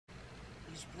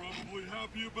He's probably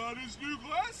happy about his new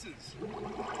glasses.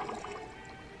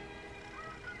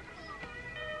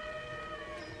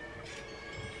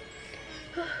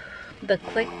 The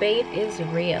clickbait is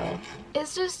real.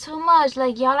 It's just too much.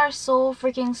 Like, y'all are so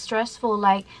freaking stressful.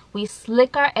 Like, we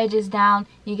slick our edges down,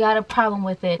 you got a problem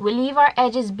with it. We leave our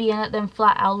edges be and let them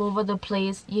fly all over the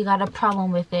place, you got a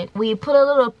problem with it. We put a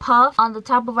little puff on the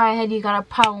top of our head, you got a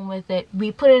problem with it.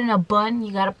 We put it in a bun,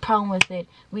 you got a problem with it.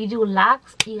 We do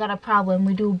locks, you got a problem.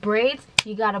 We do braids,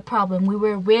 you got a problem. We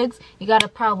wear wigs, you got a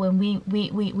problem.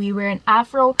 We wear an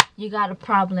afro, you got a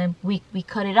problem. We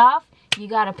cut it off, you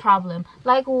got a problem.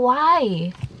 Like,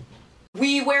 why?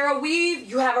 We wear a weave,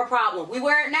 you have a problem. We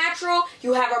wear it natural,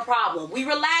 you have a problem. We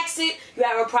relax it, you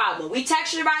have a problem. We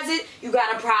texturize it, you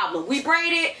got a problem. We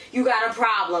braid it, you got a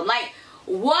problem. Like,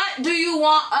 what do you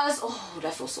want us... Oh,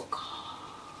 that feels so good.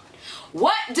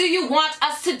 What do you want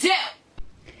us to do?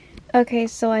 Okay,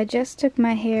 so I just took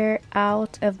my hair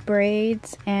out of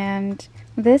braids, and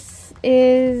this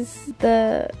is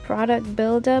the product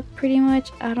buildup pretty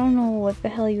much. I don't know what the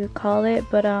hell you would call it,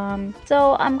 but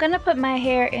so I'm gonna put my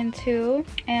hair in two,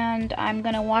 and I'm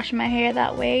gonna wash my hair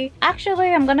that way.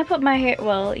 Actually, I'm gonna put my hair,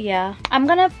 well, yeah, I'm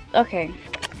gonna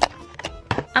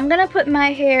put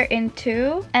my hair in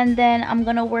two, and then I'm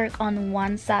gonna work on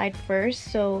one side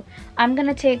first. So I'm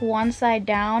gonna take one side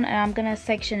down and I'm gonna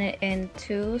section it in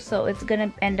two, so it's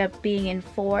gonna end up being in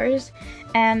fours.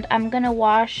 And I'm gonna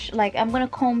wash, like, I'm gonna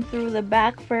comb through the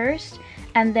back first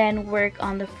and then work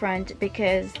on the front,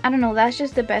 because I don't know, that's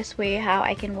just the best way how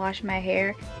I can wash my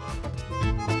hair.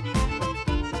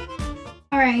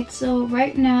 Alright, so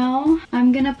right now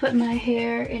I'm gonna put my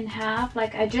hair in half.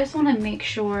 Like, I just want to make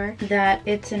sure that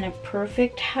it's in a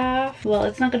perfect half. Well,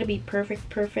 it's not gonna be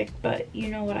perfect, but you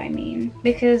know what I mean.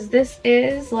 Because this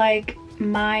is like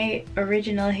my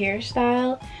original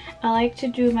hairstyle. I like to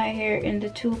do my hair into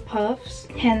two puffs,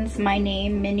 hence my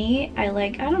name, Minnie. I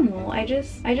don't know, I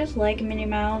just like Minnie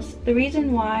Mouse. The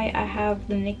reason why I have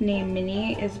the nickname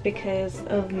Minnie is because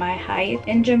of my height.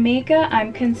 In Jamaica,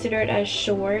 I'm considered as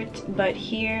short, but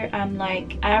here I'm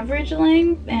like average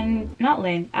length, and not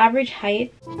length, average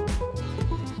height.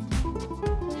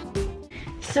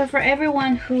 So for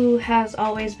everyone who has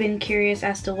always been curious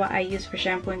as to what I use for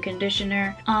shampoo and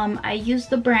conditioner, I use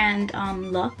the brand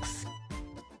Luxe.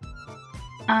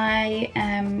 I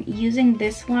am using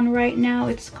this one right now.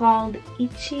 It's called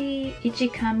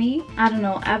Ichikami. I don't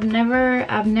know. I've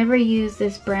never used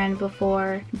this brand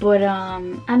before, but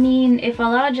I mean, if a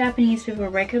lot of Japanese people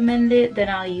recommend it, then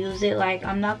I'll use it. Like,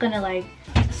 I'm not gonna like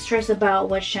stress about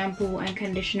what shampoo and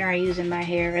conditioner I use in my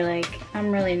hair. Like,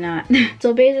 I'm really not.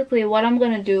 So basically what I'm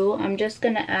gonna do, I'm just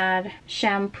gonna add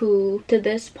shampoo to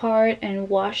this part and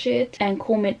wash it and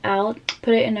comb it out,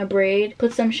 put it in a braid,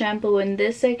 put some shampoo in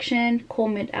this section,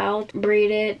 comb it out,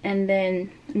 braid it, and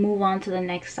then move on to the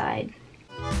next side.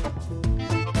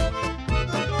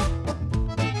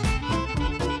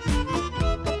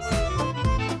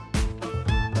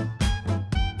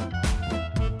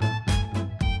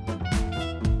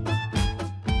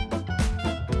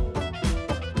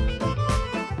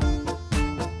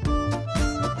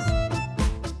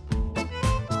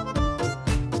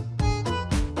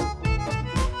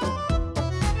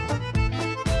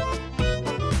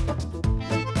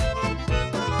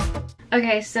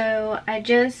 Okay, so I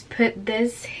just put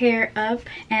this hair up,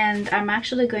 and I'm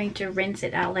actually going to rinse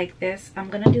it out like this. I'm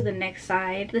gonna do the next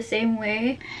side the same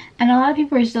way. And a lot of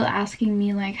people are still asking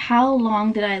me, like, how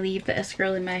long did I leave the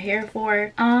S-curl in my hair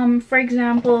for? For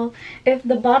example, if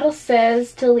the bottle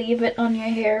says to leave it on your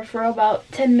hair for about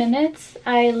 10 minutes,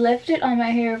 I left it on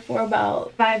my hair for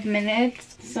about 5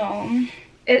 minutes. So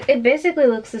it basically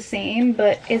looks the same,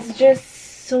 but it's just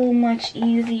so much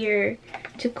easier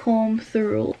to comb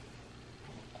through.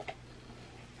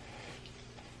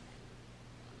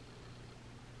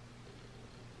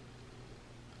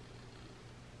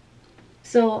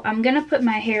 So I'm gonna put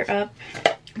my hair up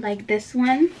like this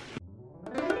one.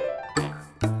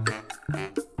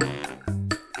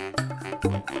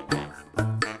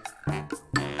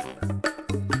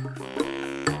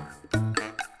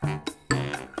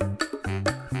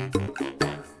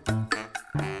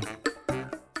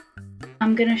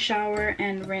 I'm gonna shower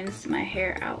and rinse my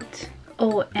hair out.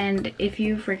 Oh, and if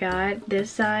you forgot,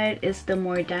 this side is the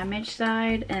more damaged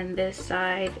side, and this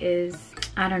side is,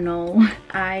 I don't know,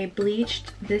 I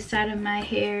bleached this side of my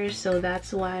hair, so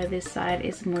that's why this side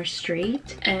is more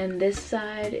straight, and this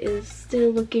side is still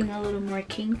looking a little more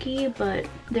kinky, but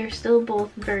they're still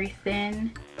both very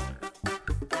thin.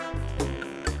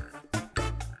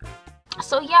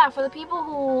 So yeah, for the people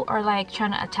who are like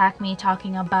trying to attack me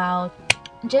talking about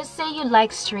just say you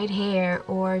like straight hair,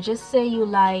 or just say you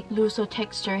like looser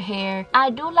texture hair. I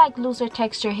do like looser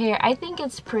texture hair. I think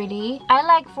it's pretty. I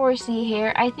like 4C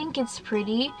hair. I think it's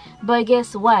pretty. But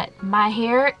guess what? My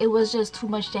hair, it was just too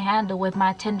much to handle with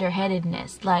my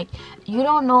tender-headedness. Like, you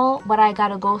don't know what I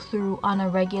gotta go through on a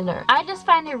regular. I just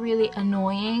find it really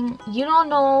annoying. You don't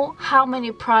know how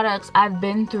many products I've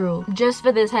been through just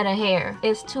for this head of hair.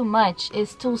 It's too much.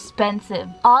 It's too expensive.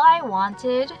 All I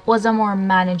wanted was a more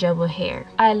manageable hair.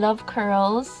 I love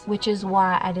curls, which is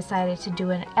why I decided to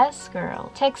do an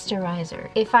S-curl texturizer.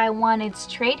 If I wanted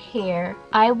straight hair,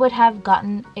 I would have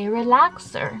gotten a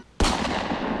relaxer.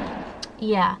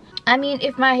 Yeah, I mean,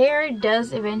 if my hair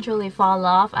does eventually fall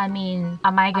off, I mean,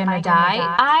 am I gonna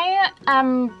die?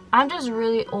 I'm just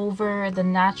really over the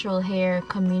natural hair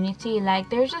community. Like,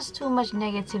 there's just too much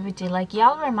negativity. Like,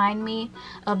 y'all remind me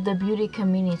of the beauty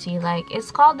community. Like,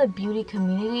 it's called the beauty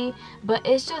community, but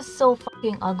it's just so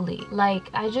fucking ugly. Like,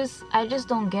 I just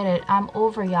don't get it. I'm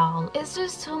over y'all. It's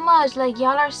just too much. Like,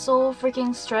 y'all are so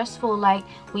freaking stressful. Like,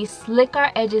 we slick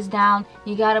our edges down,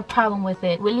 you got a problem with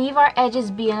it. We leave our edges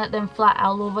be and let them fly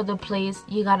all over the place,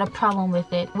 you got a problem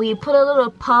with it. We put a little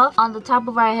puff on the top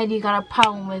of our head, you got a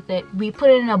problem with it. We put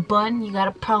it in a bun, you got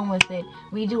a problem with it.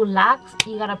 We do locks,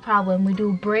 you got a problem. We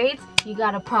do braids, you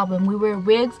got a problem. We wear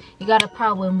wigs, you got a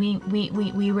problem. We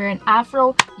wear an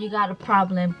afro, you got a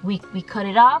problem. We cut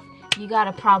it off, you got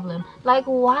a problem. Like,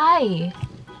 why?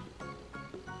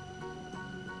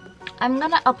 I'm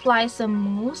gonna apply some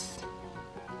mousse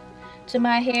to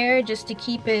my hair just to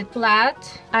keep it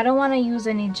flat. I don't want to use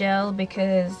any gel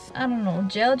because I don't know,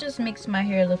 gel just makes my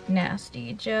hair look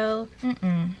nasty. Gel,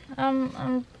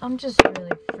 I'm just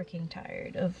really freaking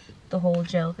tired of the whole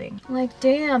gel thing. Like,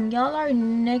 damn, y'all are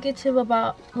negative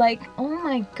about, like, oh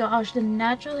my gosh, the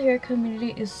natural hair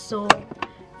community is so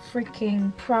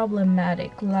freaking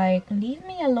problematic. Like, leave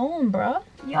me alone, bruh.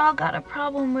 Y'all got a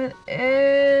problem with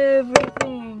everything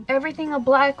a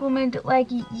black woman do. Like,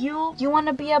 you want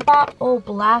to be about, oh,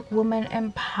 black woman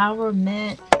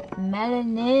empowerment,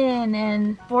 melanin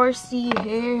and 4C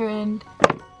hair, and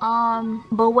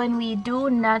but when we do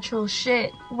natural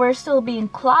shit, we're still being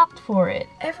clocked for it.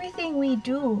 Everything we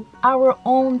do, our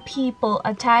own people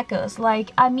attack us.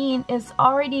 Like, I mean, it's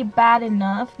already bad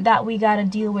enough that we gotta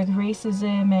deal with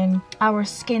racism and our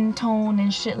skin tone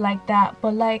and shit like that,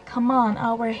 but like, come on,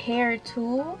 our hair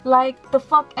too? Like, the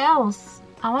fuck else?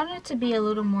 I want it to be a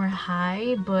little more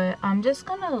high, but I'm just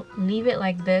gonna leave it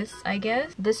like this, I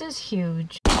guess. This is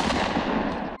huge.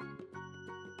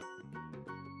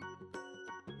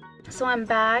 So I'm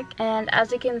back, and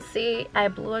as you can see, I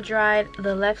blow dried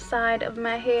the left side of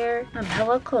my hair. I'm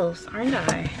hella close, aren't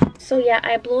I? So yeah,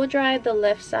 I blow dried the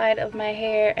left side of my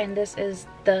hair, and this is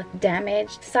the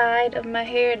damaged side of my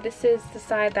hair. This is the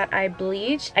side that I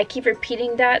bleached. I keep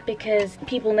repeating that because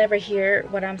people never hear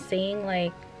what I'm saying.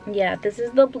 Like, yeah, this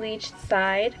is the bleached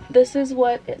side. This is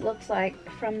what it looks like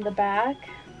from the back.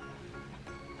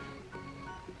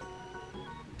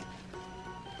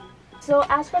 So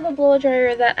as for the blow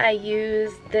dryer that I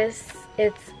use,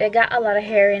 it got a lot of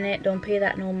hair in it, don't pay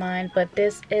that no mind, but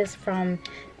this is from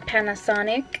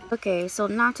Panasonic. Okay, so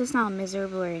not to sound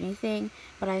miserable or anything,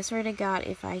 but I swear to God,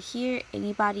 if I hear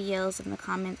anybody else in the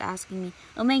comments asking me,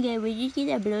 oh my god, where did you get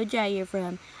that blow dryer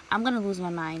from, I'm gonna lose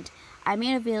my mind. I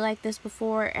made a video like this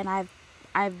before, and I've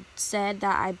said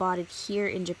that I bought it here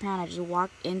in Japan. I just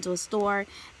walked into a store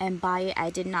and buy it. I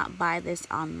did not buy this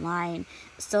online.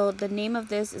 So the name of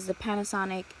this is the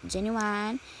Panasonic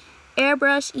Genuine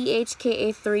Airbrush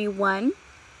EHKA31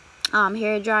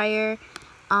 hair dryer.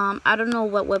 I don't know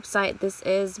what website this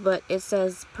is, but it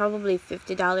says probably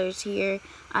 $50 here.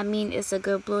 I mean, it's a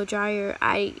good blow dryer.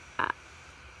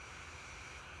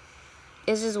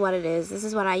 It's just what it is. This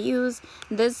is what I use.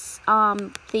 This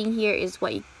thing here is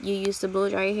what you use to blow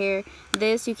dry your hair.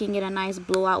 This, you can get a nice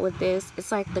blowout with this.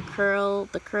 It's like the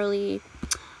curly,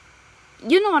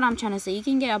 you know what I'm trying to say. You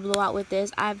can get a blowout with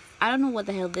this. I don't know what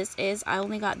the hell this is. I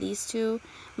only got these two.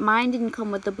 Mine didn't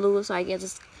come with the blue, so I guess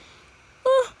it's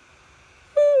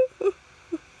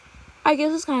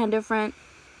kind of different.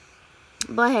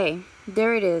 But hey,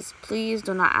 there it is. Please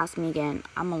do not ask me again.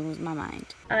 I'm gonna lose my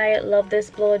mind. I love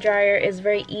this blow dryer. It's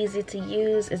very easy to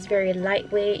use. It's very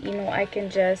lightweight. You know, I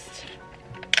can just...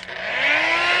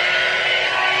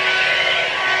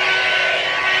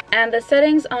 And the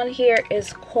settings on here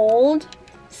is cold,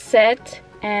 set,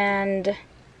 and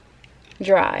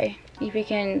dry. If you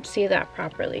can see that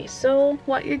properly. So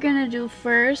what you're gonna do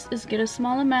first is get a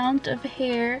small amount of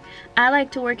hair. I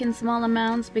like to work in small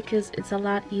amounts because it's a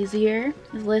lot easier.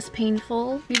 It's less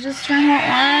painful. You just turn it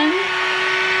on.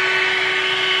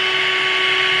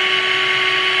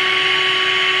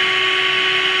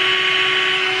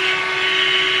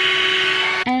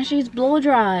 she's blow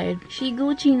dried. She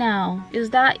Gucci now.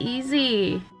 Is that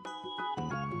easy?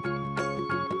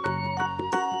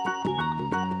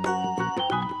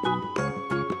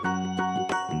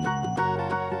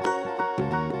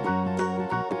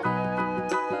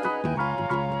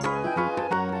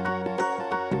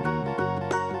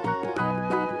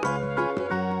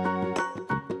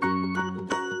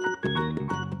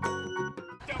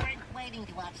 Waiting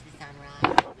to watch the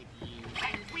sunrise with you.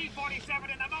 At 3:47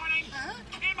 in the morning, Huh?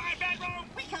 in my bedroom.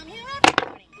 We come here every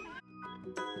morning.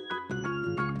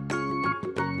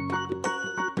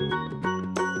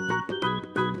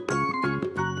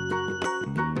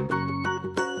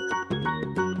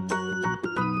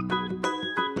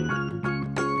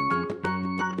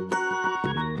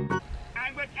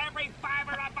 And with every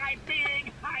fiber of my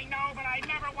being, I know that I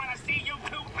never want to see you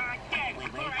two again Wait.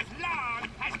 for as long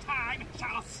as time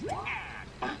shall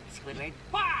stand. Squidward.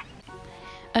 What?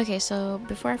 Okay, so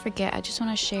before I forget, I just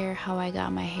want to share how I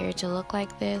got my hair to look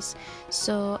like this.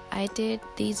 So I did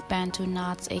these Bantu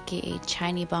knots, aka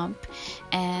Chiny Bump,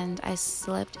 and I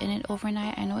slept in it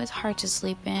overnight. I know it's hard to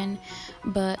sleep in,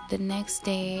 but the next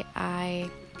day I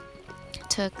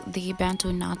took the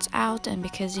Bantu knots out, and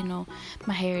because you know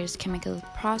my hair is chemically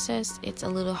processed, it's a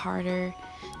little harder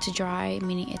to dry,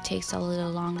 meaning it takes a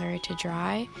little longer to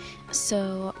dry.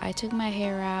 So I took my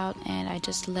hair out and I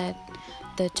just let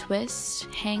the twist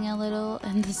hang a little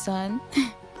in the sun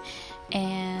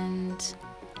and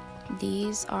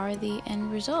these are the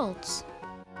end results.